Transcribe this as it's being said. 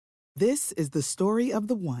This is the story of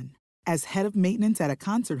the one. As head of maintenance at a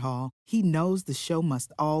concert hall, he knows the show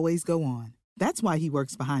must always go on. That's why he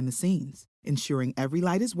works behind the scenes, ensuring every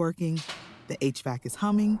light is working, the HVAC is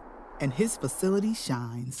humming, and his facility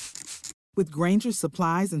shines. With Grainger's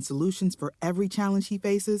supplies and solutions for every challenge he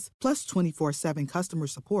faces, plus 24/7 customer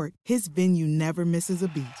support, his venue never misses a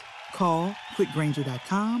beat. Call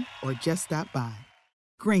quickgrainger.com or just stop by.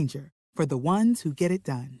 Grainger, for the ones who get it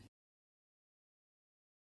done.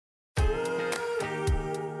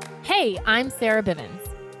 Hey, I'm Sarah Bivens.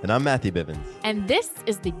 And I'm Matthew Bivens. And this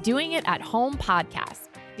is the Doing It at Home podcast,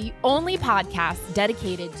 the only podcast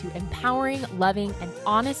dedicated to empowering, loving, and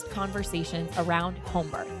honest conversations around home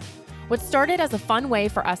birth. What started as a fun way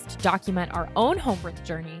for us to document our own home birth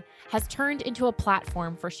journey has turned into a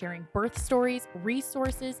platform for sharing birth stories,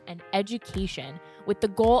 resources, and education with the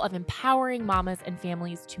goal of empowering mamas and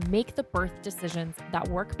families to make the birth decisions that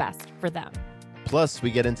work best for them. Plus, we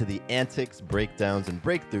get into the antics, breakdowns, and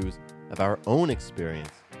breakthroughs of our own experience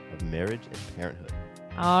of marriage and parenthood.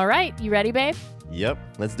 All right, you ready, babe? Yep,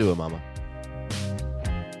 let's do it, mama.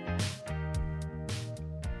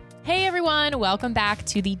 Hey everyone, welcome back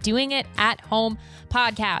to the Doing It at Home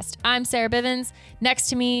podcast. I'm Sarah Bivens. Next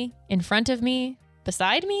to me, in front of me,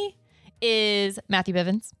 beside me is Matthew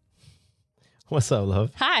Bivens. What's up,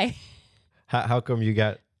 love? Hi. How come you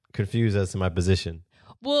got confused as to my position?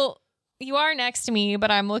 Well, you are next to me,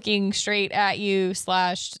 but I'm looking straight at you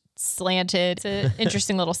 / slanted. It's an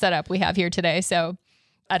interesting little setup we have here today. So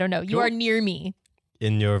I don't know. You are near me.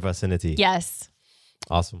 In your vicinity. Yes.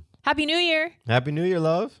 Awesome. Happy New Year. Happy New Year,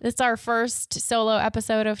 love. It's our first solo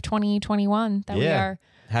episode of 2021 that we are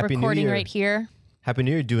Happy recording New Year. right here. Happy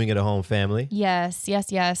New Year, Doing It at Home family. Yes.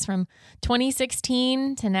 From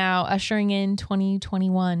 2016 to now ushering in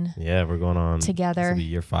 2021. Yeah, we're going on together. This will be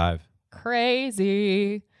year 5.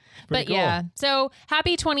 Crazy. But cool. Yeah, so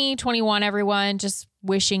happy 2021, everyone. Just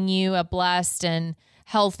wishing you a blessed and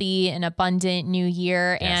healthy and abundant new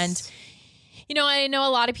year. Yes. And, you know, I know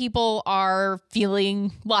a lot of people are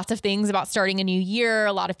feeling lots of things about starting a new year.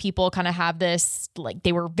 A lot of people kind of have this, like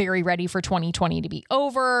they were very ready for 2020 to be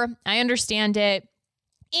over. I understand it.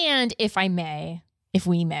 And if we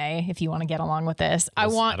may, if you want to get along with this, I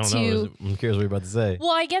don't know. I'm curious what you're about to say.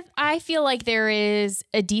 Well, I feel like there is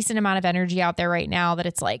a decent amount of energy out there right now that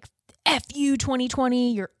it's like, F you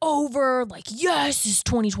 2020, you're over. Like, yes, it's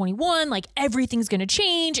 2021. Like everything's going to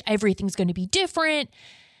change. Everything's going to be different.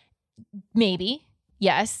 Maybe.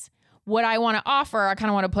 Yes. What I want to offer, I kind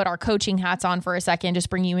of want to put our coaching hats on for a second, just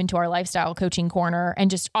bring you into our lifestyle coaching corner and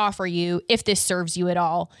just offer you, if this serves you at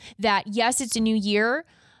all, that yes, it's a new year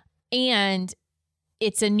and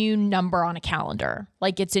it's a new number on a calendar.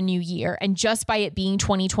 Like it's a new year. And just by it being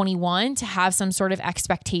 2021, to have some sort of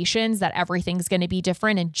expectations that everything's going to be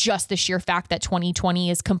different, and just the sheer fact that 2020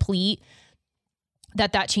 is complete,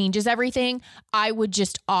 that changes everything, I would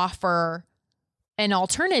just offer an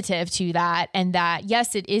alternative to that. And that,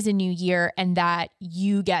 yes, it is a new year and that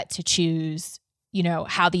you get to choose, you know,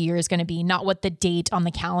 how the year is going to be, not what the date on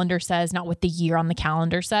the calendar says, not what the year on the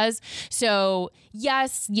calendar says. So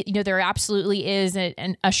yes, you know, there absolutely is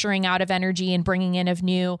an ushering out of energy and bringing in of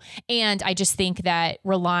new. And I just think that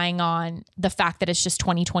relying on the fact that it's just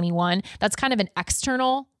 2021, that's kind of an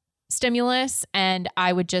external stimulus. And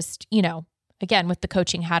I would just, you know, again, with the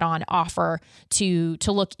coaching hat on, offer to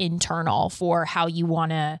look internal for how you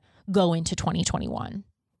want to go into 2021.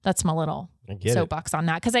 That's my little soapbox on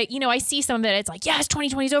that. Cause I see some of it. It's like, yes,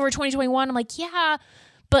 2020 is over, 2021. I'm like, yeah,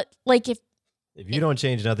 but like if you don't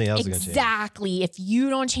change, nothing else is going to change. Exactly. If you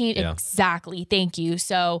don't change, exactly. Thank you.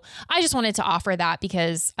 So I just wanted to offer that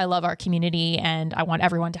because I love our community and I want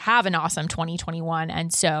everyone to have an awesome 2021.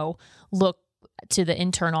 And so look to the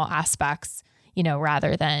internal aspects, you know,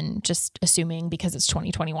 rather than just assuming because it's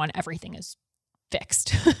 2021, everything is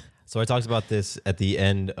fixed. So I talked about this at the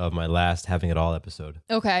end of my last Having It All episode.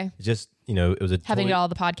 Okay. Just, you know, it was Having It All,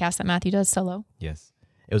 the podcast that Matthew does solo. Yes.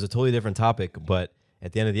 It was a totally different topic, but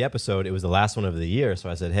at the end of the episode, it was the last one of the year. So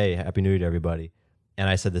I said, hey, Happy New Year to everybody. And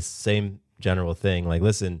I said the same general thing. Like,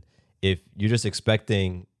 listen, if you're just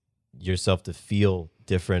expecting yourself to feel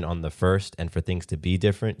different on the first and for things to be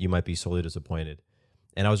different, you might be sorely disappointed.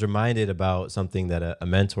 And I was reminded about something that a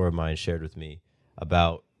mentor of mine shared with me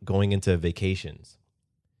about going into vacations.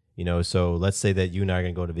 You know, so let's say that you and I are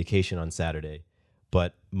going to go to vacation on Saturday,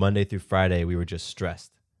 but Monday through Friday, we were just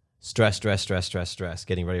stressed,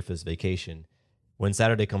 getting ready for this vacation. When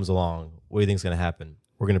Saturday comes along, what do you think is going to happen?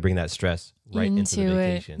 We're going to bring that stress right into the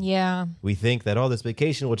vacation. Yeah. We think that, this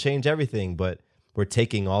vacation will change everything, but we're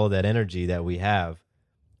taking all of that energy that we have,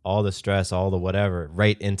 all the stress, all the whatever,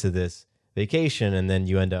 right into this vacation. And then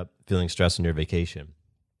you end up feeling stressed on your vacation.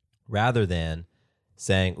 rather than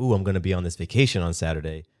saying, ooh, I'm going to be on this vacation on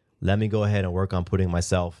Saturday. Let me go ahead and work on putting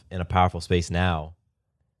myself in a powerful space now,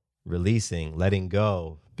 releasing, letting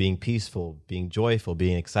go, being peaceful, being joyful,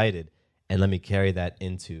 being excited, and let me carry that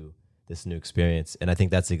into this new experience. And I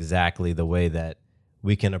think that's exactly the way that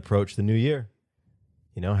we can approach the new year.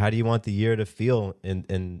 You know, how do you want the year to feel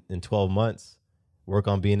in 12 months? Work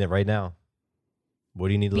on being it right now. What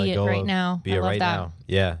do you need to let go of? Be it right now. Be it right now.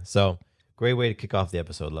 Yeah. So great way to kick off the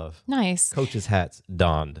episode, love. Nice. Coach's hats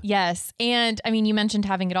donned. Yes. And I mean, you mentioned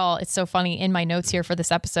having it all. It's so funny. In my notes here for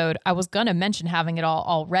this episode, I was going to mention having it all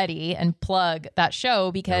already and plug that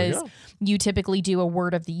show because you typically do a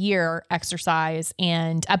word of the year exercise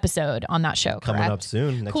and episode on that show. Coming correct? up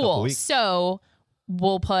soon. Next cool. couple weeks. So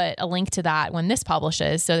we'll put a link to that when this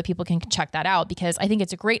publishes so that people can check that out because I think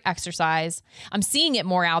it's a great exercise. I'm seeing it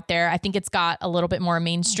more out there. I think it's got a little bit more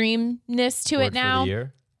mainstreamness to Word it now. For the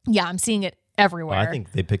year. Yeah, I'm seeing it everywhere. Well, I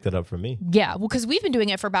think they picked it up from me. Yeah, well, because we've been doing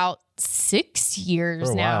it for about 6 years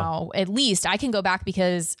For a now, while. at least. I can go back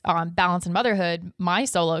because Balance and Motherhood, my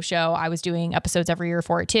solo show, I was doing episodes every year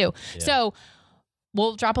for it too. Yeah. So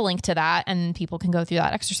we'll drop a link to that and people can go through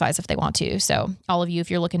that exercise if they want to. So all of you, if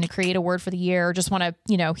you're looking to create a word for the year or just want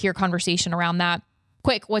to, hear conversation around that,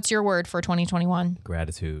 quick, what's your word for 2021?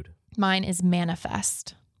 Gratitude. Mine is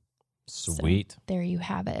manifest. Sweet. So there you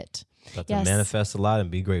have it. Got Yes. to manifest a lot and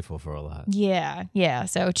be grateful for a lot. Yeah. Yeah.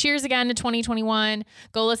 So cheers again to 2021.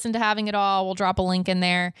 Go listen to Having It All. We'll drop a link in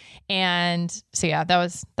there. And so, yeah, that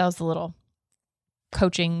was the little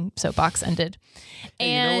coaching soapbox ended.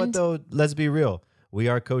 Hey, and you know what though? Let's be real. We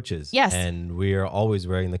are coaches. Yes. And we are always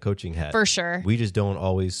wearing the coaching hat. for sure. We just don't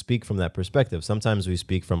always speak from that perspective. Sometimes we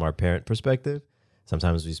speak from our parent perspective.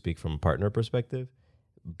 Sometimes we speak from a partner perspective.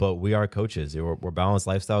 But we are coaches. We're balanced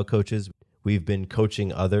lifestyle coaches. We've been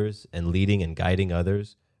coaching others and leading and guiding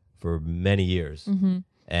others for many years. Mm-hmm.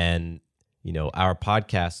 And, our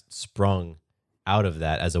podcast sprung out of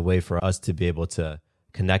that as a way for us to be able to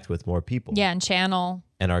connect with more people. Yeah. And channel.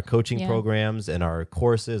 And our coaching Yeah. programs and our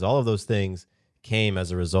courses, all of those things came as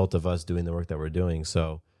a result of us doing the work that we're doing.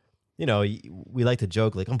 So, we like to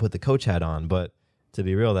joke, like, I'm put the coach hat on, but to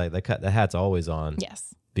be real, that hat's always on.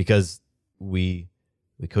 Yes. Because we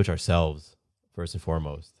coach ourselves first and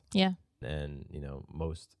foremost. Yeah. And,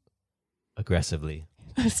 most aggressively.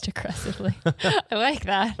 Most aggressively. I like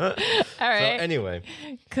that. All right. So anyway,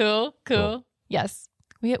 Cool. Cool. Yes.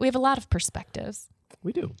 We have a lot of perspectives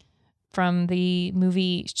we do. from the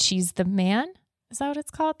movie She's the Man. Is that what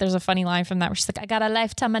it's called? There's a funny line from that where she's like, I got a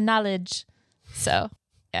lifetime of knowledge. So,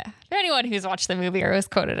 yeah. For anyone who's watched the movie or has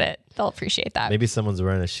quoted it, they'll appreciate that. Maybe someone's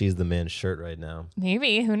wearing a She's the Man shirt right now.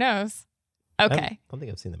 Maybe. Who knows? I Okay. don't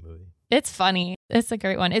think I've seen the movie. It's funny. It's a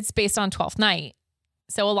great one. It's based on 12th Night.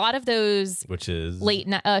 So a lot of those Which is late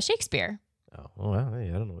Shakespeare. Oh wow! Hey,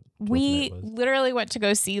 I don't know what 12th We Night was. literally went to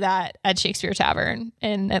go see that at Shakespeare Tavern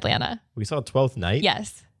in Atlanta. We saw 12th Night.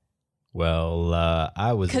 Yes. Well,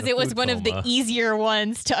 I was in Because a it was food one of the coma. easier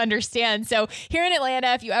ones to understand. So here in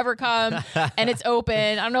Atlanta, if you ever come and it's open,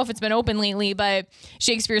 I don't know if it's been open lately, but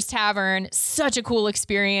Shakespeare's Tavern, such a cool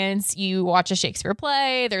experience. You watch a Shakespeare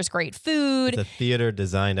play. There's great food. It's a theater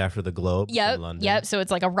designed after the Globe Yep. in London. Yep. So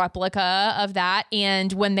it's like a replica of that.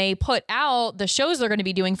 And when they put out the shows they're going to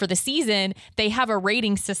be doing for the season, they have a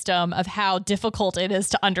rating system of how difficult it is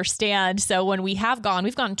to understand. So when we have gone,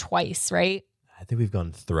 we've gone twice, right? I think we've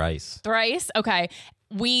gone thrice. Thrice. Okay.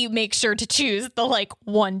 We make sure to choose the like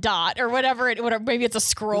one dot or whatever. Maybe it's a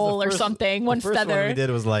scroll or something. One the first feather. one we did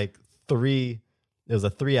was like 3. It was a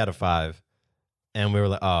 3 out of 5. And we were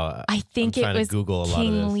like, oh, I think I'm it trying was to Google a lot of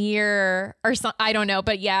King this. Lear or something. I don't know.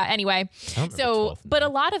 But yeah, anyway. I don't remember So, 12th but a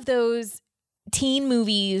Night. lot of those teen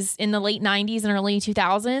movies in the late 90s and early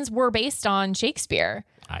 2000s were based on Shakespeare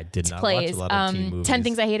I did not plays. watch a lot of teen movies. 10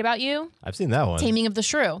 Things I Hate About You, I've seen that one. Taming of the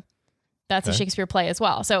Shrew. That's a Okay. Shakespeare play as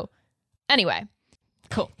well. So anyway,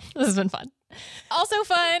 cool. This has been fun. Also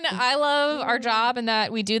fun. I love our job and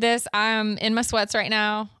that we do this. I'm in my sweats right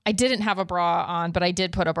now. I didn't have a bra on, but I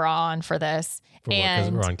did put a bra on for this. Because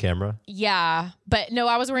And we're on camera. yeah, but no,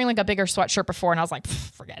 I was wearing like a bigger sweatshirt before and I was like,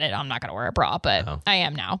 forget it. I'm not going to wear a bra, but Oh. I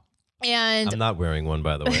am now. And I'm not wearing one,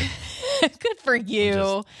 by the way. good for you.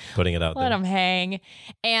 just putting it out Let there. them hang.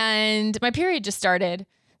 And my period just started.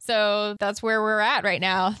 So that's where we're at right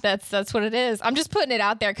now. That's what it is. I'm just putting it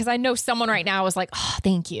out there because I know someone right now is like, oh,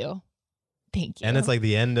 thank you. Thank you. And it's like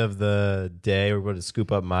the end of the day. We're going to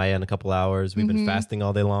scoop up Maya in a couple hours. We've been fasting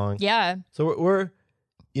all day long. yeah. So we're,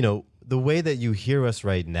 the way that you hear us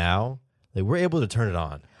right now, like we're able to turn it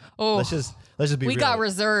on. Oh, Let's just be we real. got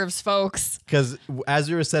reserves, folks. Because as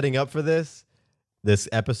we were setting up for this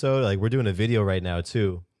episode, like we're doing a video right now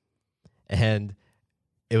too. And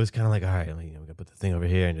it was kind of like, all right, we got to put the thing over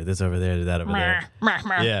here and do this over there, do that over there.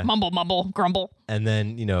 Yeah. Mumble, grumble. And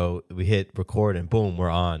then, we hit record and boom, we're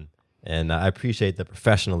on. And I appreciate the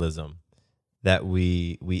professionalism that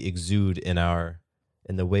we exude in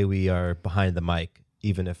the way we are behind the mic,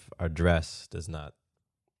 even if our dress does not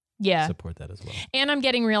support that as well. And I'm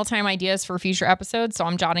getting real-time ideas for future episodes, so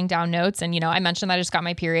I'm jotting down notes. And, I mentioned that I just got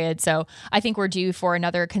my period, so I think we're due for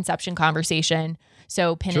another conception conversation.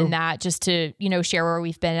 So pin in that just to, share where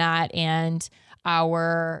we've been at and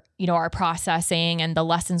our processing and the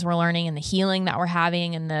lessons we're learning and the healing that we're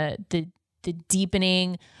having and the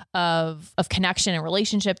deepening of connection and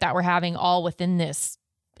relationship that we're having all within this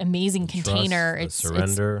amazing container. Trust,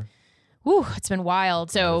 surrender. It's been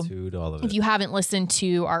wild. So all of it. If you haven't listened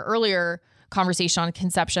to our earlier conversation on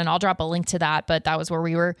conception, I'll drop a link to that. But that was where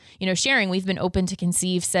we were, sharing. We've been open to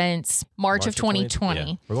conceive since March of 2020.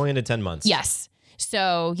 Yeah. We're going into 10 months. Yes.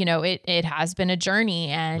 So, it has been a journey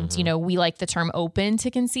and, we like the term open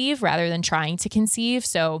to conceive rather than trying to conceive.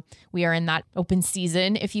 So we are in that open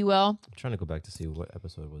season, if you will. I'm trying to go back to see what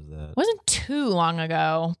episode was that. It wasn't too long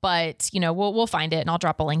ago, but, we'll find it and I'll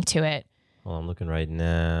drop a link to it. Well, I'm looking right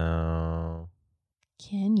now.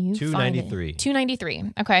 Can you 293. Find it? 293.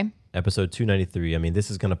 Okay. Episode 293. I mean,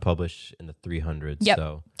 this is going to publish in the 300s. Yep.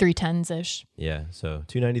 So 310s-ish. Yeah. So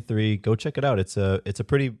 293. Go check it out. It's a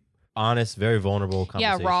pretty honest, very vulnerable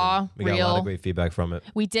conversation. Yeah, raw, we got real. a lot of great feedback from it.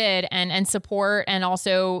 We did, and support, and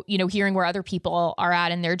also hearing where other people are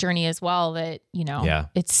at in their journey as well. That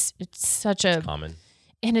it's such a common,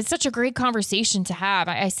 and it's such a great conversation to have.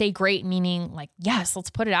 I say great meaning like yes, let's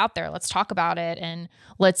put it out there, let's talk about it, and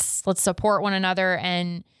let's support one another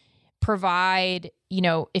and provide.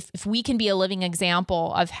 If we can be a living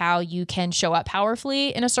example of how you can show up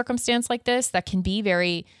powerfully in a circumstance like this, that can be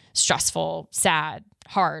very stressful, sad,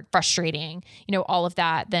 hard, frustrating, all of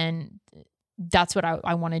that, then that's what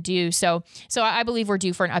I want to do. So I believe we're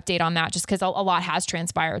due for an update on that just because a lot has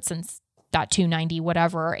transpired since that 290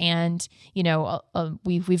 whatever. And,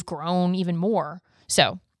 we've grown even more.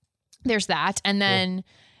 So there's that. And then,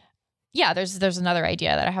 there's another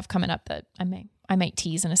idea that I have coming up that I might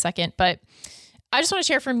tease in a second, but I just want to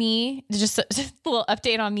share for me, just a little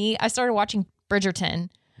update on me. I started watching Bridgerton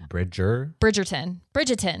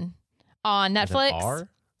on Netflix. R?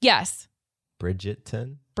 Yes.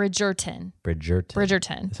 Bridgerton.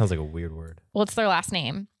 It sounds like a weird word. Well, it's their last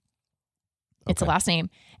name. It's a last name.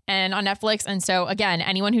 And on Netflix. And so again,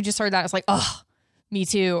 anyone who just heard that is like, oh, me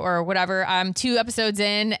too, or whatever. I'm 2 episodes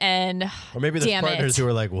in and or maybe there's partners who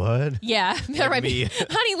are like, what? Yeah. There might be,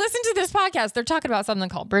 honey, listen to this podcast. They're talking about something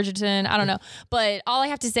called Bridgerton. I don't know. But all I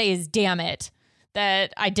have to say is, damn it,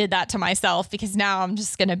 that I did that to myself because now I'm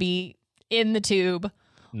just going to be in the tube.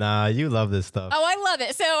 Nah, you love this stuff. Oh, I love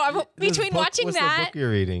it. So I'm between watching what's that, the book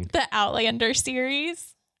you're reading? the Outlander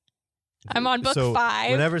series. I'm on book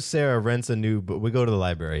 5. Whenever Sarah rents a new book, we go to the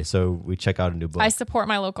library, so we check out a new book. I support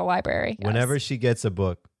my local library. Yes. Whenever she gets a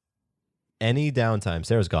book, any downtime,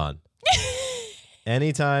 Sarah's gone.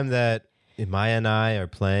 Anytime that Maya and I are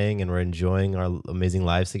playing and we're enjoying our amazing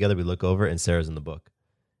lives together, we look over and Sarah's in the book.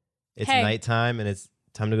 It's nighttime and it's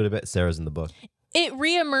time to go to bed. Sarah's in the book. It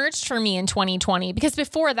reemerged for me in 2020 because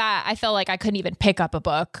before that, I felt like I couldn't even pick up a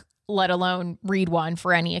book, let alone read one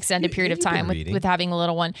for any extended period of time with having a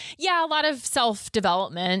little one. Yeah, a lot of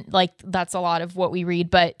self-development. Like that's a lot of what we read.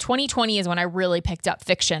 But 2020 is when I really picked up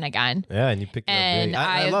fiction again. Yeah, and you picked it up big.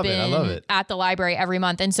 I love it. I love it. At the library every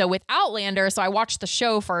month. And so with Outlander, so I watched the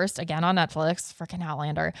show first, again on Netflix, freaking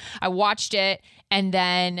Outlander. I watched it and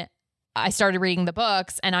then I started reading the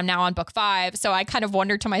books and I'm now on book 5. So I kind of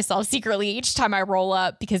wondered to myself secretly each time I roll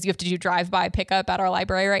up, because you have to do drive-by pickup at our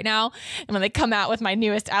library right now. And when they come out with my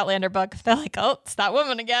newest Outlander book, they're like, oh, it's that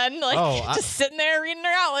woman again. Like just sitting there reading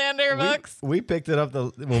her Outlander books. We picked it up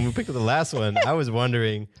when we picked up the last one. I was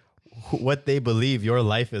wondering what they believe your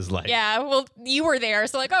life is like. Yeah, well, you were there.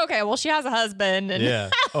 So like, okay, well, she has a husband. And yeah.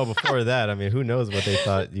 Oh, before that, I mean, who knows what they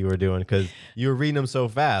thought you were doing, because you were reading them so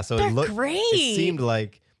fast. So they're great. It seemed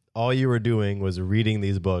like all you were doing was reading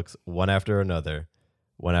these books one after another,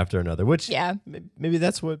 which maybe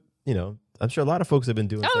that's what, I'm sure a lot of folks have been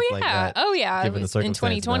doing stuff like that. Oh, yeah. Given the circumstances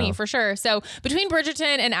in 2020, now. for sure. So between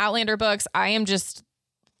Bridgerton and Outlander books, I am just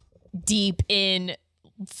deep in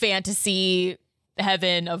fantasy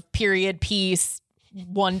heaven of period piece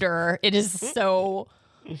wonder. It is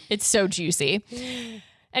it's so juicy.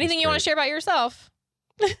 Anything you want to share about yourself?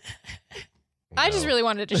 I just really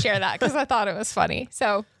wanted to share that because I thought it was funny.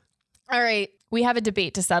 So, all right, we have a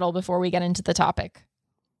debate to settle before we get into the topic.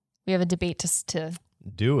 We have a debate to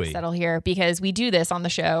Do we? settle here because we do this on the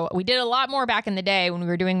show. We did a lot more back in the day when we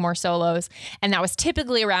were doing more solos, and that was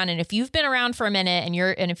typically around. And if you've been around for a minute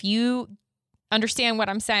and if you understand what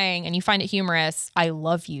I'm saying and you find it humorous, I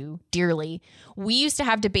love you dearly. We used to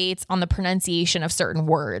have debates on the pronunciation of certain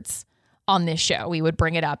words on this show. We would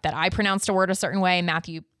bring it up that I pronounced a word a certain way,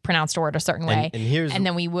 Matthew pronounced a word a certain way, and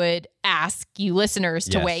then we would ask you listeners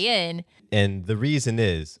to Yes. weigh in. And the reason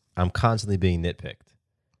is I'm constantly being nitpicked.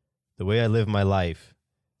 The way I live my life,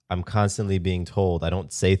 I'm constantly being told I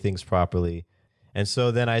don't say things properly. And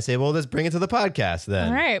so then I say, well, let's bring it to the podcast then.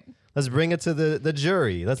 All right. Let's bring it to the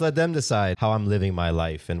jury. Let's let them decide how I'm living my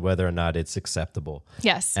life and whether or not it's acceptable.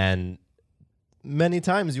 Yes. And many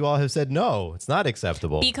times you all have said, no, it's not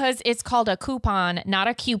acceptable. Because it's called a coupon, not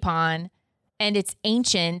a coupon. And it's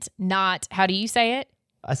ancient, not, how do you say it?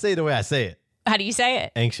 I say it the way I say it. How do you say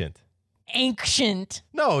it? Ancient. Ancient.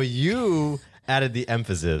 No, you added the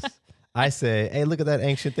emphasis. I say, hey, look at that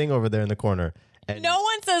ancient thing over there in the corner. And No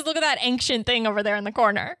one says, look at that ancient thing over there in the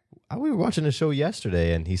corner. we were watching a show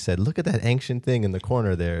yesterday, and he said, look at that ancient thing in the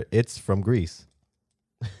corner there. It's from Greece.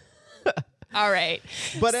 All right.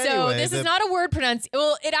 But So anyway, this is not a word pronunciation.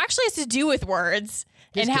 Well, it actually has to do with words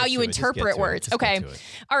Just and how get you to it. Just get interpret to it. words. Just get Okay. to it.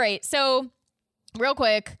 All right. So real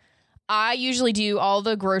quick, I usually do all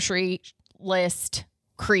the grocery list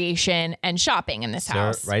creation and shopping in this Sarah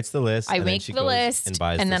house. writes the list. I and then make she the goes list and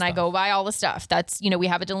buys and the then I stuff. go buy all the stuff. That's, we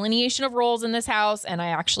have a delineation of roles in this house, and I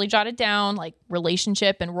actually jotted down like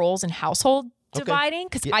relationship and roles and household Okay. dividing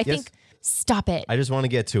because Y- I yes. think, stop it. I just want to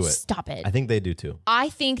get to it. Stop it. I think they do too. I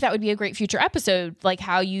think that would be a great future episode, like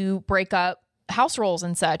how you break up house roles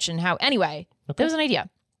and such, and how, anyway, that was an idea.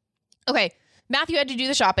 Okay. Matthew had to do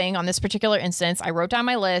the shopping on this particular instance. I wrote down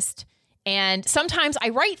my list, and sometimes I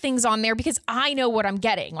write things on there because I know what I'm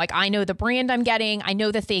getting. Like I know the brand I'm getting, I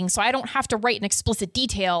know the thing, so I don't have to write in explicit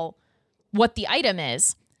detail what the item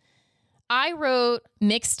is. I wrote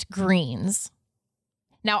mixed greens.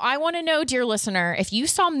 Now, I want to know, dear listener, if you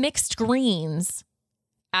saw mixed greens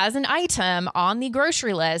as an item on the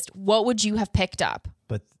grocery list, what would you have picked up?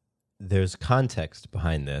 But there's context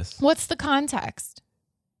behind this. What's the context?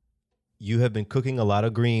 You have been cooking a lot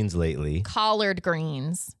of greens lately. Collard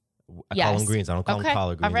greens. I call Yes. them greens. I don't call Okay. them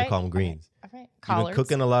collard greens. All right. I call them greens. All right. You've been Collards.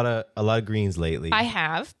 cooking a lot of greens lately. I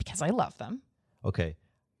have, because I love them. Okay.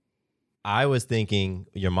 I was thinking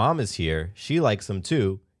your mom is here. She likes them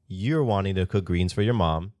too. You're wanting to cook greens for your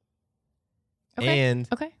mom. Okay. And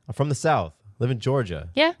Okay. I'm from the South. Live in Georgia.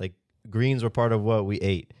 Yeah. Like greens were part of what we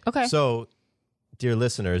ate. Okay. So, dear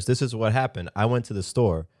listeners, this is what happened. I went to the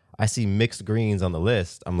store. I see mixed greens on the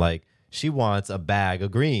list. I'm like, she wants a bag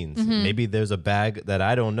of greens. Mm-hmm. Maybe there's a bag that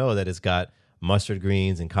I don't know that it's got mustard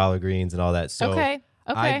greens and collard greens and all that. So Okay.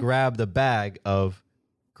 I grabbed a bag of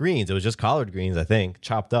greens. It was just collard greens, I think,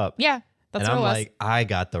 chopped up. Yeah. That's and what I'm it was. like, I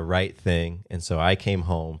got the right thing. And so I came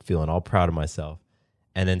home feeling all proud of myself.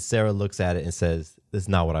 And then Sarah looks at it and says, this is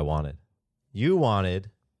not what I wanted. You wanted,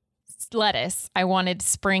 Lettuce. I wanted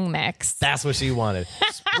spring mix. that's what she wanted.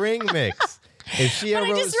 Spring mix. If she But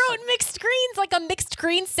ever I just wrote mixed greens, like a mixed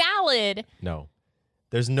green salad. No.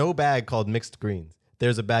 There's no bag called mixed greens.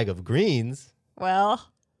 There's a bag of greens. Well,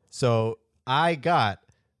 So I got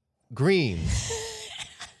greens.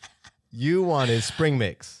 You wanted spring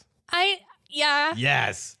mix. yeah.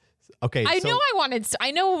 Yes. Okay. I so, know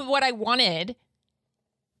I know what I wanted.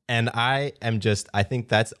 And I think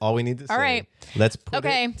that's all we need to say. All right. Let's put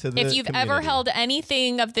Okay. it to the If you've ever community. held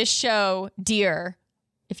anything of this show dear,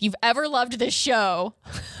 if you've ever loved this show,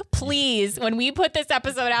 please, when we put this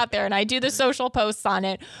episode out there and I do the social posts on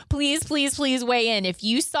it, please, please, please weigh in. If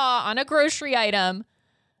you saw on a grocery item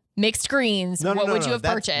mixed greens, what would you have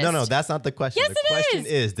purchased? No, that's not the question. Yes, the it question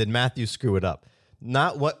is, did Matthew screw it up?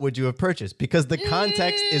 Not what would you have purchased? Because the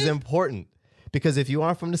context is important. Because if you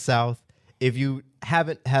are from the South, if you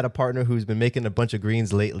haven't had a partner who's been making a bunch of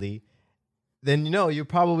greens lately, then you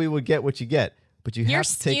probably would get what you get. But you You're have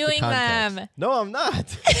to take the skewing context. them. No, I'm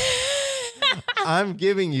not. I'm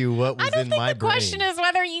giving you what was I don't in think my the brain. question is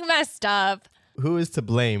whether you messed up. Who is to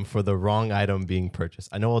blame for the wrong item being purchased?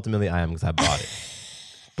 I know ultimately I am because I bought it.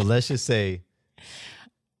 But let's just say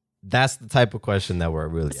that's the type of question that we're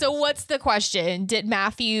really So asking. what's the question? Did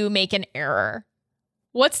Matthew make an error?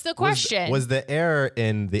 What's the question? Was the error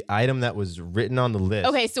in the item that was written on the list?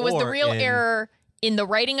 Okay, so was the or real in- error in the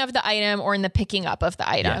writing of the item or in the picking up of the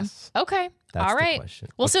item? Yes. Okay. That's All the right. question.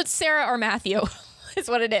 Well, so it's Sarah or Matthew is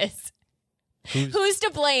what it is. Who's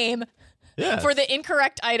to blame Yes. for the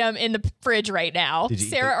incorrect item in the fridge right now? Did you eat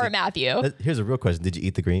Sarah the- or Matthew? Here's a real question. Did you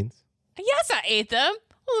eat the greens? Yes, I ate them.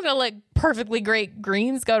 I was going to let perfectly great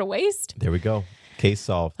greens go to waste. There we go. Case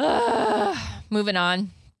solved. Moving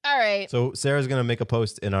on. All right. So Sarah's gonna make a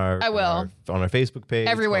post in our I will. on our Facebook page.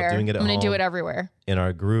 Everywhere. Doing it at I'm going home, to do it everywhere. in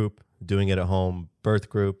our group, Doing It at Home birth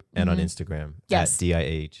group, and on Instagram Yes. at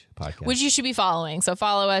DIH podcast. Which you should be following. So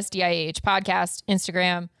follow us, DIH podcast,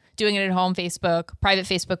 Instagram, Doing It at Home Facebook, private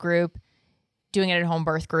Facebook group, Doing It at Home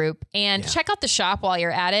birth group. And check out the shop while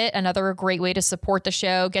you're at it. Another great way to support the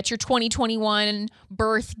show. Get your 2021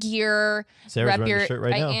 birth gear. Sarah's Rep wearing the shirt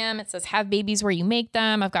right now. I am. It says have babies where you make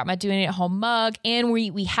them. I've got my Doing It at Home mug. And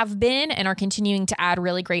we have been and are continuing to add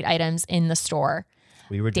really great items in the store.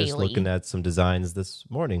 We were just daily. looking at some designs this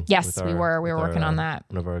morning. Yes, with we were. We were with working on that.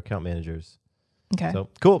 One of our account managers. Okay. So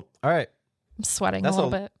cool. All right. I'm sweating That's a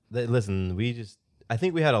little bit. Listen, I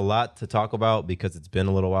think we had a lot to talk about because it's been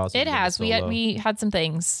a little while. Since It has. We had some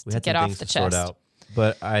things to get off the chest. Sort out.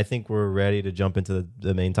 But I think we're ready to jump into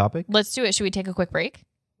the main topic. Let's do it. Should we take a quick break?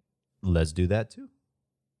 Let's do that too.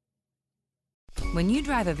 When you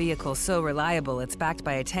drive a vehicle so reliable it's backed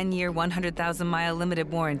by a 10-year, 100,000-mile limited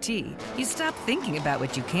warranty, you stop thinking about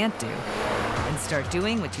what you can't do and start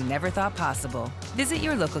doing what you never thought possible. Visit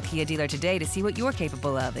your local Kia dealer today to see what you're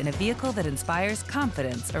capable of in a vehicle that inspires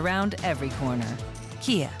confidence around every corner.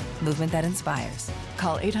 Kia, movement that inspires.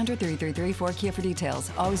 Call 800-333-4KIA for details.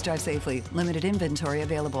 Always drive safely. Limited inventory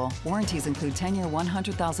available. Warranties include 10-year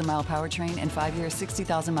 100,000-mile powertrain and 5-year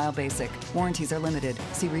 60,000-mile basic. Warranties are limited.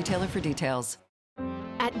 See retailer for details.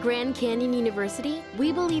 At Grand Canyon University,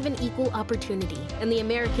 we believe in equal opportunity, and the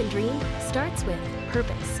American dream starts with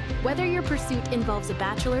purpose. Whether your pursuit involves a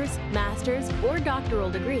bachelor's, master's, or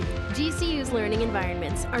doctoral degree, GCU's learning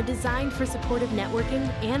environments are designed for supportive networking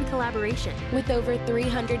and collaboration. With over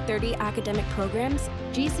 330 academic programs,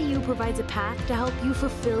 GCU provides a path to help you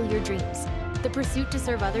fulfill your dreams. The pursuit to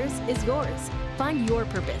serve others is yours. Find your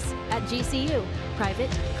purpose at GCU.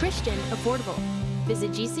 Private, Christian, affordable.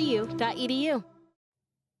 Visit gcu.edu.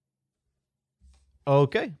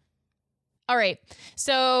 Okay. All right.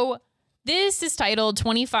 So this is titled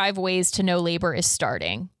 25 Ways to Know Labor is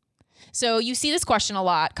Starting. So you see this question a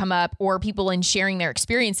lot come up, or people in sharing their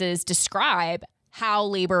experiences describe how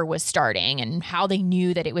labor was starting and how they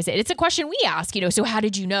knew that it was it. It's a question we ask, so how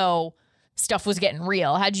did you know stuff was getting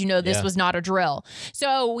real? How did you know this was not a drill?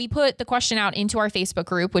 So we put the question out into our Facebook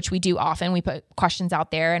group, which we do often. We put questions out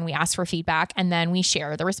there and we ask for feedback, and then we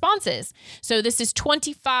share the responses. So this is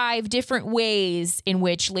 25 different ways in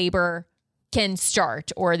which labor can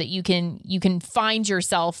start, or that you can find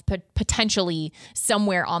yourself potentially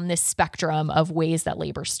somewhere on this spectrum of ways that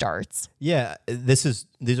labor starts. Yeah,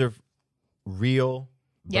 these are real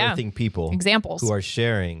birthing people, examples, who are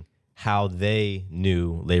sharing how they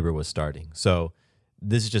knew labor was starting. So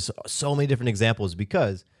this is just so many different examples,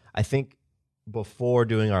 because I think before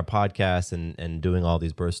doing our podcast and doing all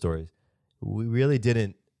these birth stories, we really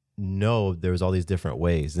didn't know there was all these different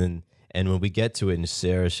ways. And when we get to it and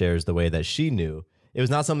Sarah shares the way that she knew, it was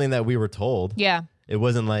not something that we were told. Yeah. It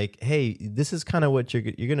wasn't like, hey, this is kind of what you're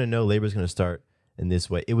going to know labor's going to start in this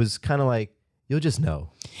way. It was kind of like, you'll just know.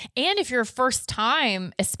 And if you're first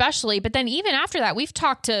time, especially, but then even after that, we've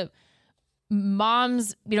talked to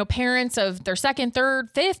moms, parents of their second, third,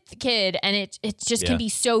 fifth kid, and it just can be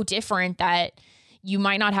so different that you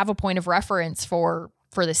might not have a point of reference for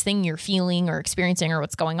this thing you're feeling or experiencing or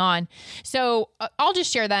what's going on. So I'll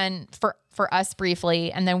just share then for us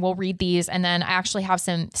briefly, and then we'll read these, and then I actually have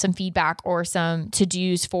some feedback or some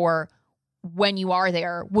to-dos for when you are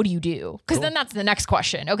there. What do you do? Because then that's the next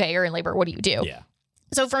question. Okay, you're in labor. What do you do? Yeah.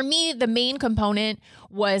 So for me, the main component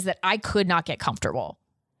was that I could not get comfortable.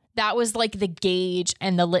 That was like the gauge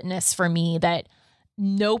and the litmus for me, that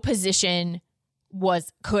no position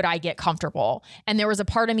could I get comfortable. And there was a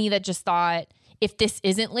part of me that just thought, if this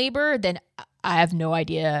isn't labor, then I have no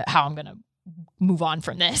idea how I'm going to move on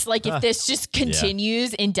from this. Like if this just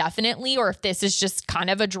continues indefinitely, or if this is just kind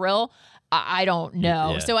of a drill, I don't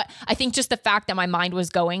know. Yeah. So I think just the fact that my mind was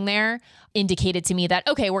going there indicated to me that,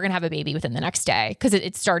 okay, we're going to have a baby within the next day, because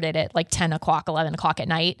it started at like 10 o'clock, 11 o'clock at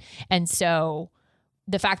night. And so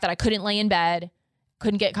the fact that I couldn't lay in bed,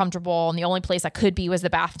 couldn't get comfortable, and the only place I could be was the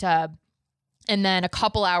bathtub. And then a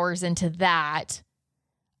couple hours into that,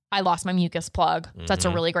 I lost my mucus plug. So that's a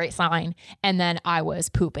really great sign. And then I was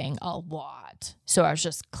pooping a lot. So I was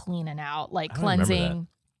just cleaning out, like cleansing.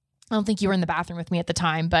 I don't think you were in the bathroom with me at the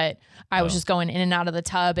time, but I was just going in and out of the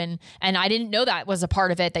tub. And I didn't know that was a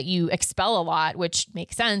part of it, that you expel a lot, which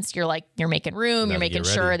makes sense. You're making room, you're making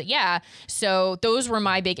sure that, So those were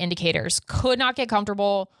my big indicators. Could not get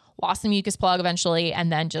comfortable, lost the mucus plug eventually,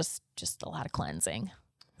 and then just a lot of cleansing.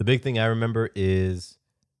 The big thing I remember is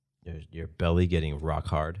your belly getting rock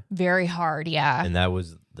hard. Very hard, yeah. And that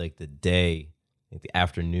was like the day, like the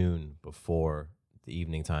afternoon before the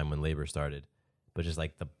evening time when labor started. but just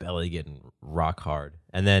like the belly getting rock hard.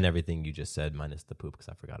 And then everything you just said minus the poop because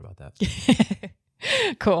I forgot about that.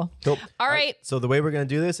 Cool. All right. So the way we're going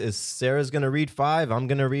to do this is Sarah's going to read 5. I'm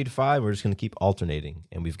going to read 5. We're just going to keep alternating.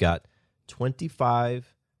 And we've got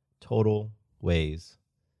 25 total ways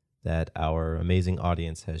that our amazing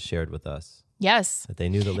audience has shared with us. Yes. That they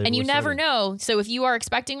knew the labor and you was never starting. know. So if you are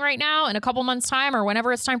expecting right now in a couple months time or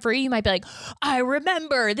whenever it's time for you might be like, I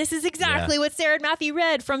remember this is exactly what Sarah and Matthew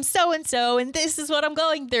read from so-and-so. And this is what I'm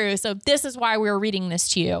going through. So this is why we're reading this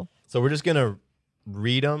to you. So we're just going to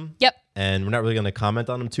read them. Yep. And we're not really going to comment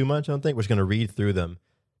on them too much, I don't think. We're just going to read through them.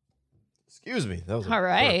 Excuse me. That was All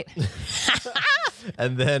right.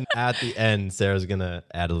 And then at the end, Sarah's going to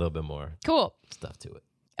add a little bit more Cool. stuff to it.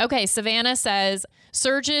 Okay, Savannah says,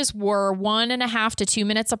 surges were 1.5 to 2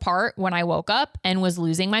 minutes apart when I woke up and was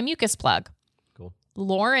losing my mucus plug. Cool.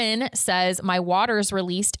 Lauren says, my waters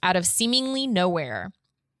released out of seemingly nowhere.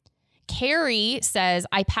 Carrie says,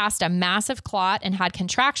 I passed a massive clot and had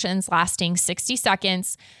contractions lasting 60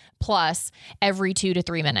 seconds plus every 2 to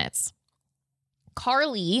 3 minutes.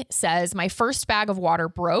 Carly says, my first bag of water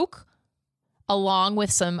broke along with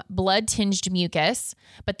some blood-tinged mucus,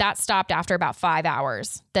 but that stopped after about 5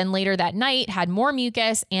 hours. Then later that night, had more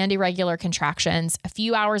mucus and irregular contractions. A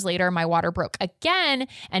few hours later, my water broke again,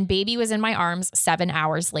 and baby was in my arms 7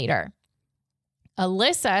 hours later.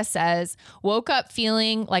 Alyssa says, woke up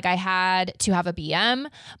feeling like I had to have a BM,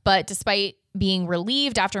 but despite being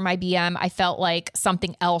relieved after my BM, I felt like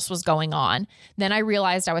something else was going on. Then I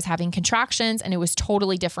realized I was having contractions, and it was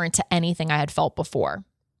totally different to anything I had felt before.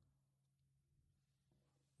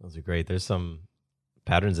 Those are great. There's some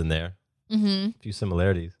patterns in there. Mm-hmm. A few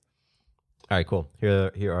similarities. All right, cool.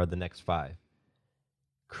 Here are the next 5.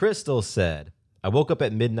 Crystal said, I woke up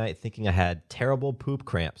at midnight thinking I had terrible poop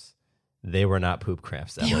cramps. They were not poop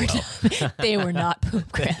cramps. They were not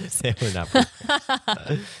poop cramps. They were not poop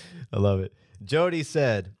cramps. I love it. Jody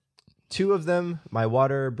said, 2 of them, my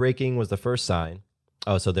water breaking was the first sign.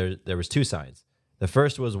 Oh, so there was 2 signs. The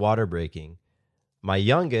first was water breaking. My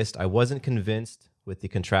youngest, I wasn't convinced with the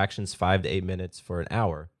contractions 5 to 8 minutes for an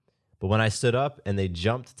hour. But when I stood up and they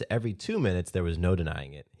jumped to every 2 minutes, there was no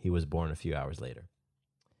denying it. He was born a few hours later.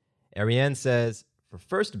 Ariane says, for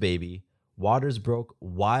first baby, waters broke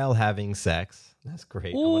while having sex. That's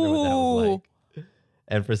great. Ooh. I wonder what that was like.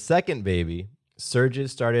 And for second baby,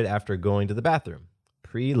 surges started after going to the bathroom.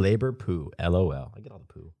 Pre-labor poo, LOL. I get all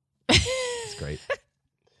the poo. It's great.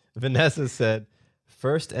 Vanessa said,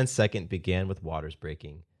 first and second began with waters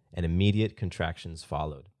breaking, and immediate contractions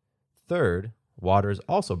followed. Third, waters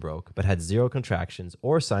also broke, but had 0 contractions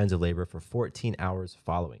or signs of labor for 14 hours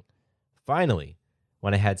following. Finally,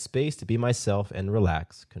 when I had space to be myself and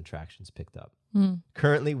relax, contractions picked up.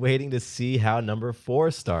 Currently waiting to see how number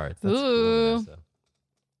 4 starts. That's cool, Vanessa.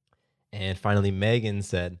 And finally, Megan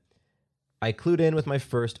said, I clued in with my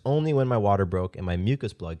first only when my water broke and my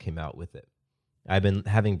mucus plug came out with it. I've been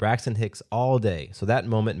having Braxton Hicks all day, so that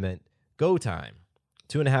moment meant go time.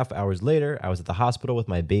 2.5 hours later, I was at the hospital with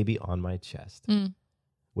my baby on my chest.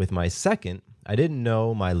 With my second, I didn't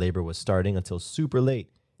know my labor was starting until super late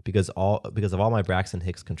because of all my Braxton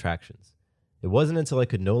Hicks contractions. It wasn't until I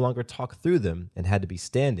could no longer talk through them and had to be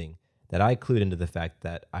standing that I clued into the fact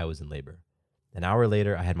that I was in labor. An hour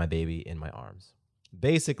later, I had my baby in my arms.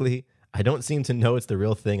 Basically, I don't seem to know it's the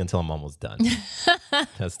real thing until I'm almost done.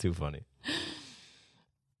 That's too funny.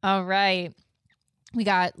 All right. We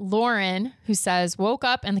got Lauren, who says, woke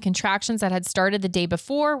up and the contractions that had started the day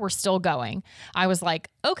before were still going. I was like,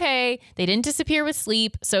 okay, they didn't disappear with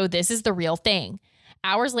sleep, so this is the real thing.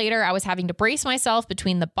 Hours later, I was having to brace myself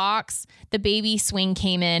between the box, the baby swing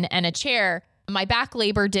came in, and a chair. My back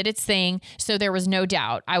labor did its thing, so there was no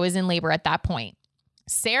doubt I was in labor at that point.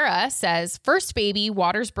 Sarah says, first baby,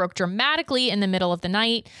 waters broke dramatically in the middle of the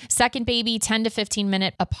night. Second baby, 10 to 15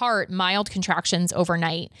 minute apart, mild contractions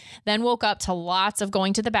overnight. Then woke up to lots of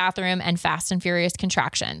going to the bathroom and fast and furious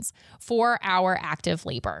contractions. 4-hour active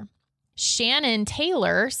labor. Shannon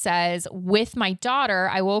Taylor says, with my daughter,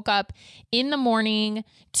 I woke up in the morning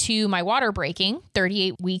to my water breaking,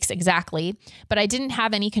 38 weeks exactly, but I didn't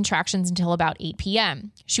have any contractions until about 8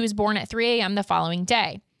 p.m. She was born at 3 a.m. the following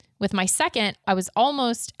day. With my second, I was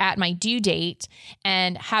almost at my due date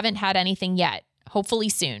and haven't had anything yet. Hopefully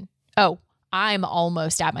soon. Oh, I'm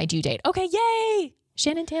almost at my due date. Okay, yay!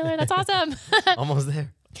 Shannon Taylor, that's awesome. Almost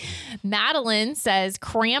there. Madeline says,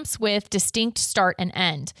 cramps with distinct start and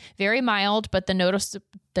end. Very mild, but the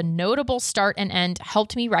notable start and end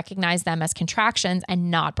helped me recognize them as contractions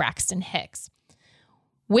and not Braxton Hicks.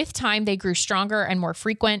 With time, they grew stronger and more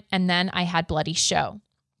frequent, and then I had bloody show.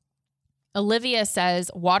 Olivia says,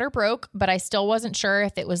 water broke, but I still wasn't sure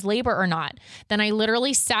if it was labor or not. Then I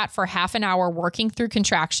literally sat for half an hour working through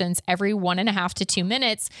contractions every 1.5 to 2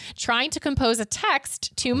 minutes, trying to compose a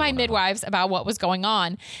text to my midwives about what was going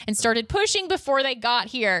on, and started pushing before they got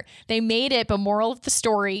here. They made it, but moral of the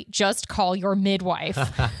story, just call your midwife.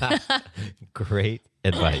 Great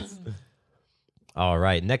advice. All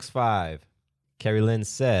right, next 5. Carrie Lynn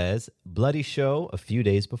says, bloody show a few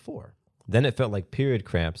days before. Then it felt like period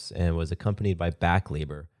cramps and was accompanied by back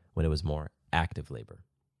labor when it was more active labor.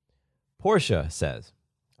 Portia says,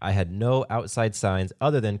 I had no outside signs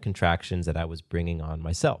other than contractions that I was bringing on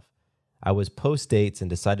myself. I was post dates and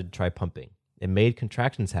decided to try pumping. It made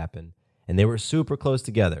contractions happen, and they were super close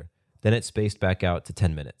together. Then it spaced back out to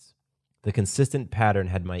 10 minutes. The consistent pattern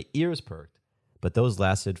had my ears perked, but those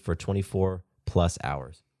lasted for 24 plus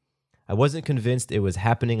hours. I wasn't convinced it was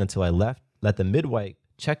happening until I let the midwife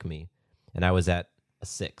check me, and I was at a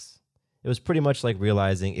 6. It was pretty much like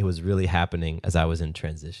realizing it was really happening as I was in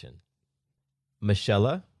transition.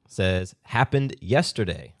 Michelle says, happened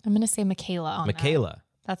yesterday. I'm going to say Michaela on Michaela.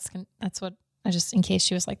 that. That's what, I just, in case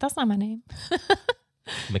she was like, that's not my name.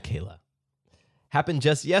 Michaela. Happened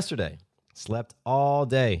just yesterday. Slept all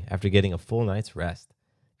day after getting a full night's rest.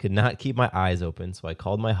 Could not keep my eyes open, so I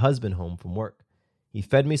called my husband home from work. He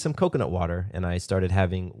fed me some coconut water, and I started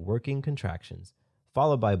having working contractions,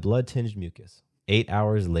 followed by blood-tinged mucus. 8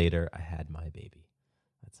 hours later, I had my baby.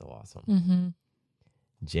 That's so awesome. Mm-hmm.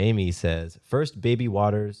 Jamie says, first baby,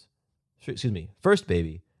 waters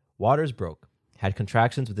broke. Had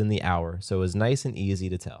contractions within the hour, so it was nice and easy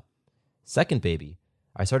to tell. Second baby,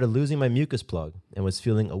 I started losing my mucus plug and was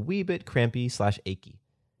feeling a wee bit crampy/achy.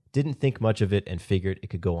 Didn't think much of it and figured it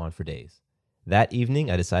could go on for days. That evening,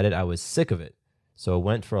 I decided I was sick of it, so I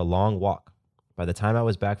went for a long walk. By the time I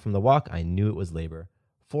was back from the walk, I knew it was labor.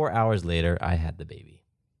 4 hours later, I had the baby.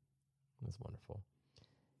 That's wonderful.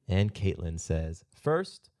 And Caitlin says,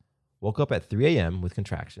 first, woke up at 3 a.m. with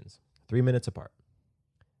contractions, 3 minutes apart.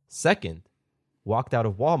 Second, walked out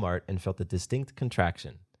of Walmart and felt a distinct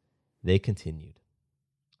contraction. They continued.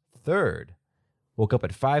 Third, woke up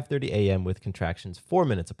at 5:30 a.m. with contractions 4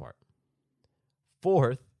 minutes apart.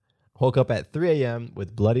 Fourth, woke up at 3 a.m.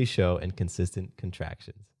 with bloody show and consistent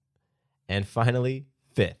contractions. And finally,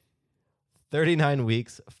 fifth, 39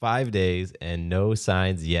 weeks, 5 days, and no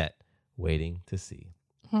signs yet. Waiting to see.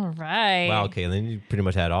 All right. Wow, Caitlin, you pretty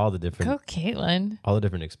much had all the different Go, Caitlin. all the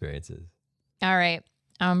different experiences. All right.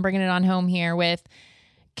 I'm bringing it on home here with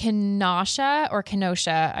Kenosha or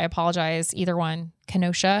Kenosha. I apologize. Either one.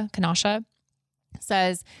 Kenosha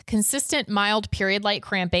says, consistent mild period-like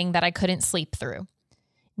cramping that I couldn't sleep through.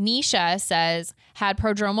 Nisha says, had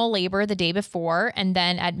prodromal labor the day before, and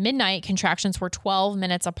then at midnight, contractions were 12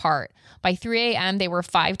 minutes apart. By 3 a.m., they were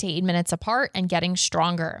 5 to 8 minutes apart and getting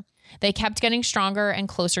stronger. They kept getting stronger and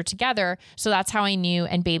closer together, so that's how I knew,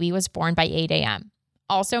 and baby was born by 8 a.m.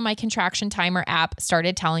 Also, my contraction timer app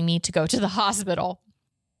started telling me to go to the hospital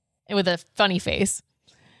with a funny face.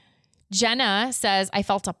 Jenna says, I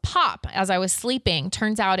felt a pop as I was sleeping.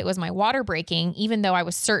 Turns out it was my water breaking, even though I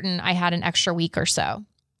was certain I had an extra week or so.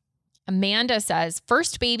 Amanda says,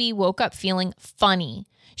 first baby woke up feeling funny,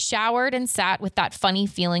 showered and sat with that funny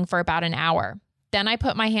feeling for about an hour. Then I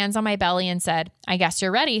put my hands on my belly and said, I guess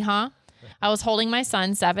you're ready, huh? I was holding my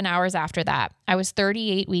son 7 hours after that. I was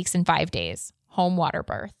 38 weeks and 5 days. Home water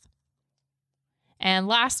birth. And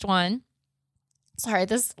last one. Sorry,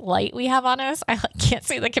 this light we have on us, I can't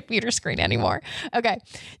see the computer screen anymore. Okay.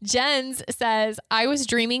 Jens says, I was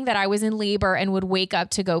dreaming that I was in labor and would wake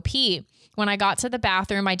up to go pee. When I got to the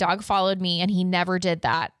bathroom, my dog followed me and he never did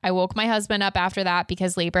that. I woke my husband up after that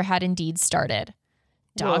because labor had indeed started.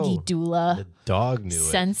 Doggy Whoa. doula. The dog knew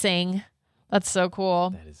Sensing. That's so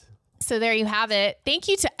cool. That is. So there you have it. Thank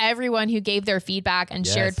you to everyone who gave their feedback and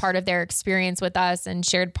shared part of their experience with us and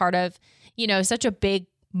shared part of, such a big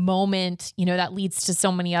moment, that leads to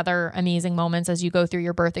so many other amazing moments as you go through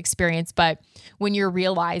your birth experience. But when you're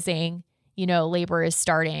realizing, labor is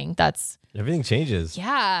starting, that's Everything changes.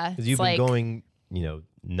 Yeah. Because you've been going,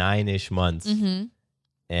 9-ish months. Mm-hmm.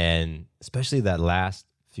 And especially that last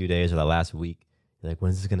few days or that last week, you're like,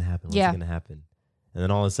 when is this going to happen? When's it going to happen? And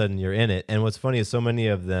then all of a sudden you're in it. And what's funny is so many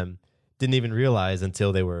of them didn't even realize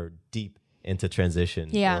until they were deep into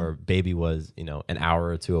transition or baby was, an hour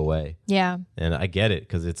or two away. Yeah. And I get it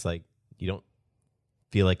because it's like, you don't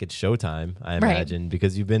feel like it's showtime, I imagine,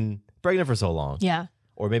 because you've been pregnant for so long. Yeah.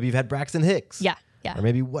 Or maybe you've had Braxton Hicks. Yeah. Yeah. Or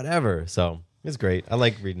maybe whatever. So it's great. I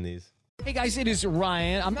like reading these. Hey guys, it is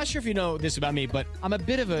Ryan. I'm not sure if you know this about me, but I'm a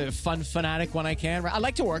bit of a fun fanatic when I can. I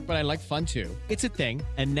like to work, but I like fun too. It's a thing.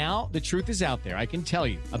 And now the truth is out there. I can tell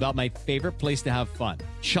you about my favorite place to have fun.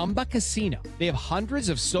 Chumba Casino. They have hundreds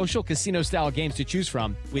of social casino style games to choose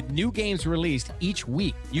from with new games released each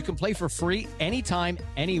week. You can play for free anytime,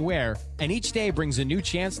 anywhere. And each day brings a new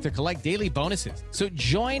chance to collect daily bonuses. So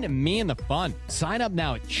join me in the fun. Sign up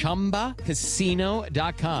now at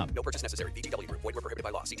ChumbaCasino.com. No purchase necessary. VGW Group. Void where prohibited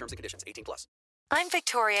by law. See terms and conditions. 18+. I'm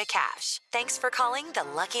Victoria Cash. Thanks for calling the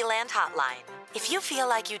Lucky Land Hotline. If you feel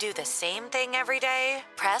like you do the same thing every day,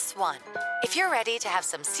 press 1. If you're ready to have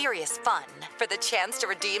some serious fun for the chance to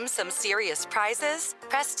redeem some serious prizes,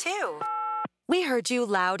 press 2. We heard you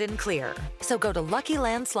loud and clear. So go to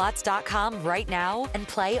LuckyLandSlots.com right now and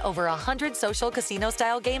play over 100 social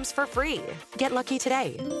casino-style games for free. Get lucky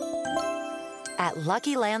today at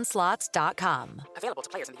LuckyLandSlots.com. Available to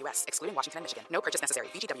players in the U.S., excluding Washington and Michigan. No purchase necessary.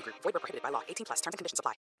 VGW Group. Void where prohibited by law. 18+. Terms and conditions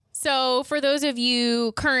apply. So for those of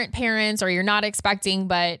you current parents, or you're not expecting,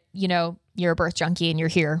 but you're a birth junkie and you're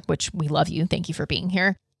here, which we love you. Thank you for being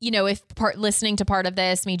here. If listening to part of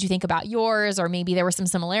this made you think about yours, or maybe there were some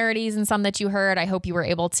similarities in some that you heard, I hope you were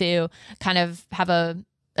able to kind of have a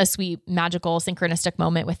sweet, magical, synchronistic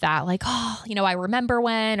moment with that. Like, I remember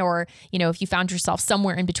when, or, if you found yourself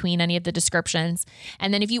somewhere in between any of the descriptions.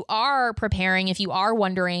 And then if you are preparing, if you are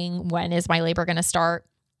wondering, when is my labor going to start?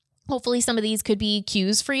 Hopefully some of these could be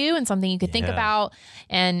cues for you and something you could think about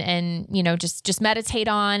and just meditate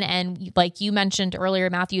on. And like you mentioned earlier,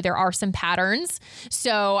 Matthew, there are some patterns.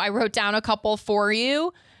 So I wrote down a couple for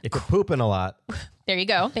you. If you're pooping a lot. There you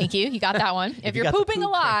go. Thank you. You got that one. If you're pooping a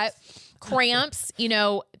lot, cramps,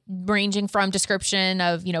 ranging from description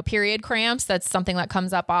of, period cramps. That's something that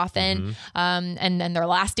comes up often. And then they're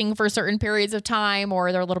lasting for certain periods of time,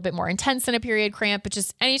 or they're a little bit more intense than a period cramp, but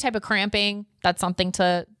just any type of cramping, that's something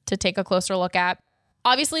to take a closer look at.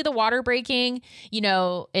 Obviously the water breaking,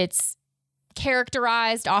 it's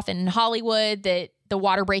characterized often in Hollywood that the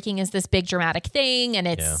water breaking is this big dramatic thing, and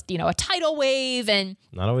it's, a tidal wave, and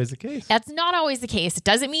not always the case. That's not always the case. It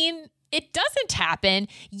doesn't mean it doesn't happen,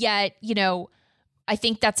 yet, I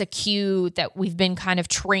think that's a cue that we've been kind of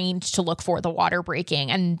trained to look for, the water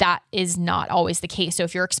breaking, and that is not always the case. So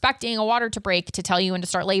if you're expecting a water to break to tell you when to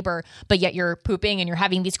start labor, but yet you're pooping and you're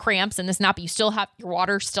having these cramps and this not, but you still have, your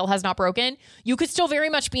water still has not broken, you could still very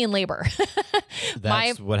much be in labor.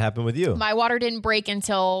 That's what happened with you. My water didn't break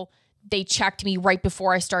until they checked me right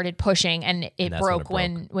before I started pushing, and it broke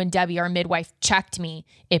when Debbie, our midwife, checked me.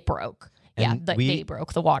 It broke. And they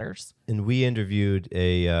broke the waters. And we interviewed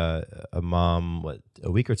a mom a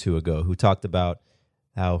week or two ago who talked about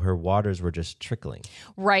how her waters were just trickling.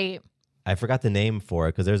 Right. I forgot the name for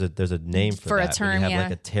it, because there's a name for that. A term, you have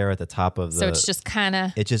like a tear at the top of the. So it's just kind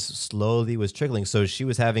of. It just slowly was trickling. So she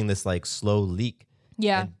was having this like slow leak.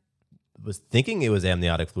 Yeah. And was thinking it was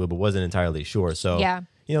amniotic fluid, but wasn't entirely sure. So yeah.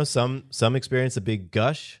 Some experience a big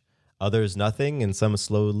gush, others nothing, and some a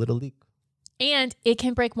slow little leak. And it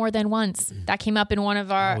can break more than once. That came up in one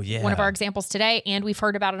of our examples today, and we've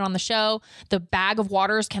heard about it on the show. The bag of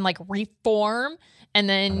waters can like reform, and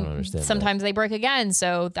then sometimes they break again.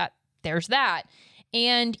 So there's that.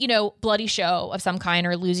 And bloody show of some kind,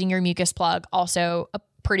 or losing your mucus plug, also a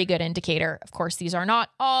pretty good indicator. Of course, these are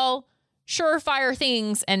not all surefire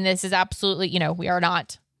things, and this is absolutely, we are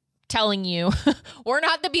not telling you, we're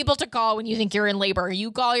not the people to call when you think you're in labor. You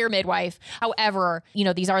call your midwife. However,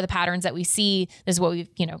 these are the patterns that we see. This is what we've,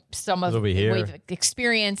 some of what we've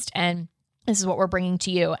experienced, and this is what we're bringing to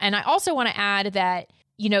you. And I also want to add that,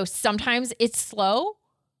 sometimes it's slow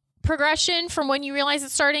progression from when you realize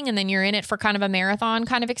it's starting, and then you're in it for kind of a marathon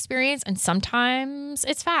kind of experience. And sometimes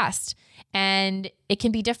it's fast, and it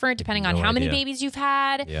can be different depending on how many babies you've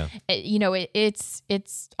had. Yeah.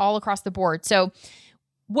 It's all across the board. So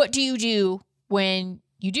what do you do when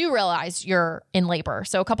you do realize you're in labor?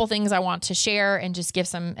 So a couple things I want to share and just give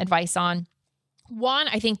some advice on. One,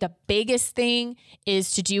 I think the biggest thing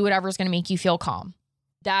is to do whatever's going to make you feel calm.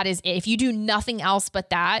 That is it. If you do nothing else but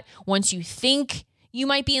that, once you think you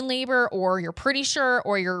might be in labor, or you're pretty sure,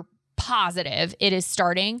 or you're positive it is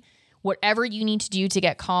starting, whatever you need to do to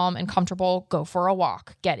get calm and comfortable, go for a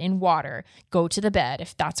walk, get in water, go to the bed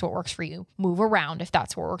if that's what works for you, move around if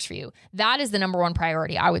that's what works for you. That is the number one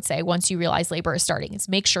priority, I would say, once you realize labor is starting, is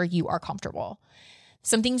make sure you are comfortable.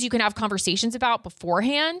 Some things you can have conversations about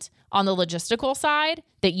beforehand on the logistical side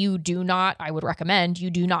that I would recommend you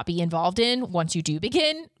do not be involved in once you do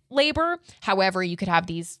begin labor. However, you could have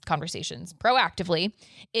these conversations proactively,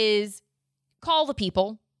 is call the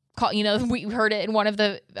people. call, we heard it in one of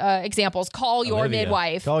the examples, call your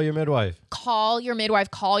midwife. Call your midwife. Call your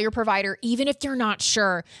midwife, call your provider, even if you're not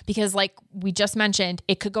sure, because like we just mentioned,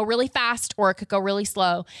 it could go really fast or it could go really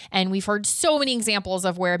slow. And we've heard so many examples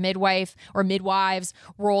of where midwife or midwives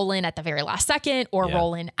roll in at the very last second or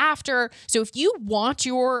roll in after. So if you want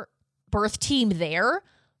your birth team there,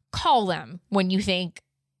 call them when you think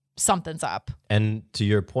something's up. And to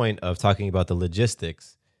your point of talking about the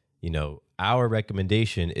logistics, our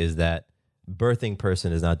recommendation is that birthing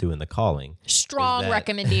person is not doing the calling. Strong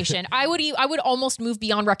recommendation. I would almost move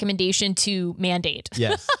beyond recommendation to mandate.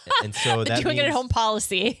 Yes. And so that doing it at home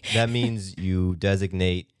policy. That means you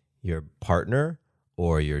designate your partner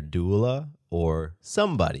or your doula or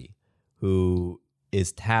somebody who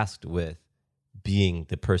is tasked with being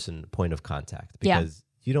the point of contact, because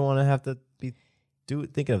you don't want to have to be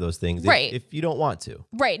thinking of those things if you don't want to.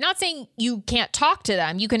 Right. Not saying you can't talk to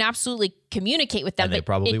them. You can absolutely communicate with them,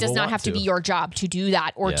 but it does not have to be your job to do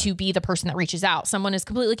that or to be the person that reaches out. Someone is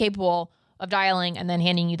completely capable of dialing and then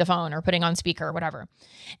handing you the phone or putting on speaker or whatever.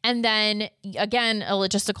 And then again, a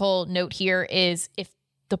logistical note here is if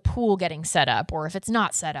the pool getting set up or if it's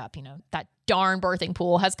not set up, that darn birthing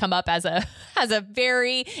pool has come up as a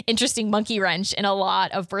very interesting monkey wrench in a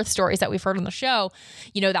lot of birth stories that we've heard on the show.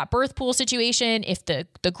 That birth pool situation, if the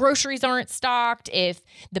groceries aren't stocked, if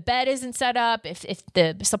the bed isn't set up, if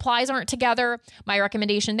the supplies aren't together, my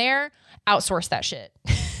recommendation there, outsource that shit.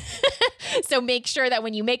 So make sure that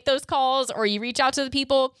when you make those calls or you reach out to the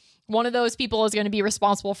people, one of those people is going to be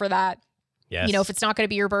responsible for that. Yes. If it's not going to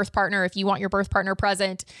be your birth partner, if you want your birth partner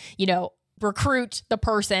present, recruit the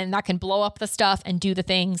person that can blow up the stuff and do the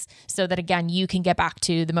things so that, again, you can get back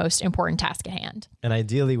to the most important task at hand. And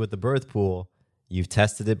ideally with the birth pool, you've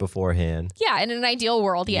tested it beforehand. Yeah, in an ideal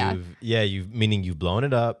world, meaning you've blown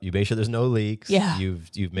it up. You make sure there's no leaks. Yeah.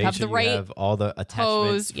 You've made sure you have all the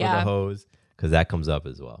attachments for the hose, because that comes up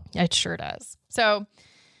as well. It sure does. So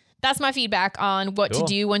that's my feedback on what to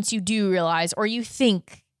do once you do realize or you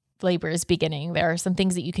think labor is beginning. There are some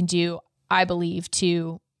things that you can do, I believe,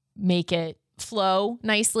 to make it flow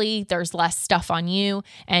nicely. There's less stuff on you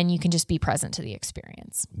and you can just be present to the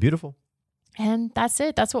experience. Beautiful. And that's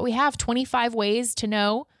it. That's what we have. 25 ways to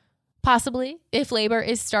know possibly if labor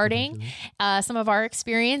is starting, some of our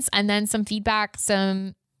experience, and then some feedback,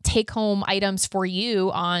 some take home items for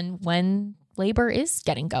you on when labor is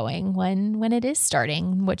getting going, when it is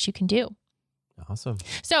starting, what you can do. Awesome.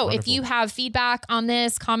 So Wonderful. If you have feedback on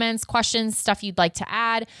this, comments, questions, stuff you'd like to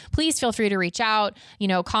add, please feel free to reach out,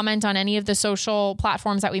 comment on any of the social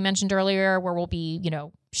platforms that we mentioned earlier where we'll be,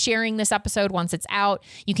 sharing this episode once it's out.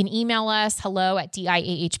 You can email us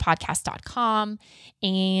hello@diahpodcast.com.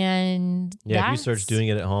 And if you search Doing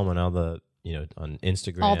It at Home on all the, on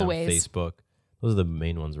Instagram, all the ways. Facebook, those are the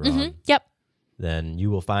main ones we're on. Yep. Then you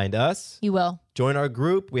will find us. You will. Join our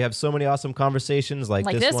group. We have so many awesome conversations like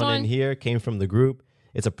this one in here came from the group.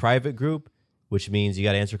 It's a private group, which means you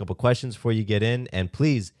got to answer a couple questions before you get in. And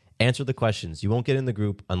please answer the questions. You won't get in the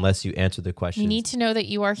group unless you answer the questions. You need to know that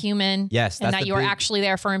you are human. Yes. And that you are actually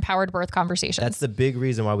there for empowered birth conversations. That's the big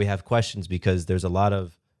reason why we have questions, because there's a lot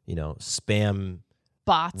of, spam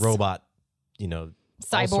bots, robot, cyborgs,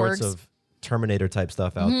 all sorts of Terminator type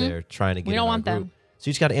stuff out there trying to get in our group. Them. So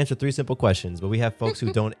you just got to answer 3 simple questions, but we have folks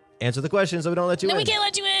who don't answer the questions, so we don't let you in. No, we can't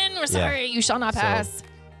let you in. We're sorry. You shall not pass. So,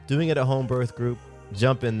 Doing It at Home birth group.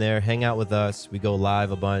 Jump in there, hang out with us. We go live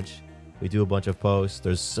a bunch. We do a bunch of posts.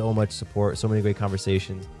 There's so much support, so many great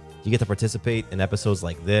conversations. You get to participate in episodes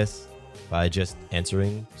like this by just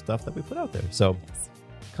answering stuff that we put out there. So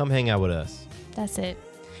come hang out with us. That's it.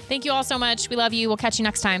 Thank you all so much. We love you. We'll catch you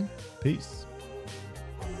next time. Peace.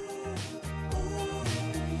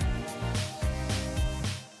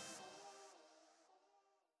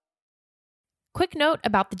 Quick note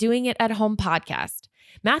about the Doing It at Home podcast.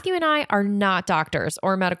 Matthew and I are not doctors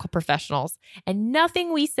or medical professionals, and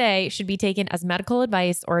nothing we say should be taken as medical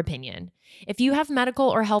advice or opinion. If you have medical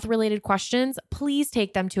or health-related questions, please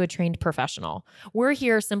take them to a trained professional. We're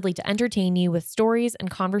here simply to entertain you with stories and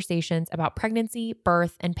conversations about pregnancy,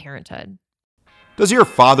 birth, and parenthood. Does your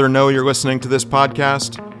father know you're listening to this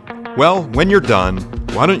podcast? Well, when you're done,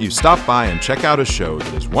 why don't you stop by and check out a show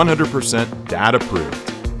that is 100% dad-approved,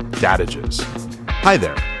 Dadages. Hi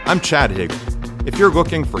there, I'm Chad Higgle. If you're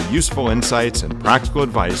looking for useful insights and practical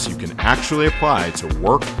advice you can actually apply to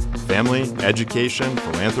work, family, education,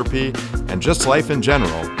 philanthropy, and just life in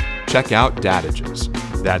general, check out Dadages.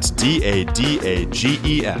 That's DADAGES,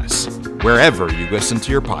 wherever you listen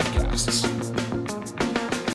to your podcasts.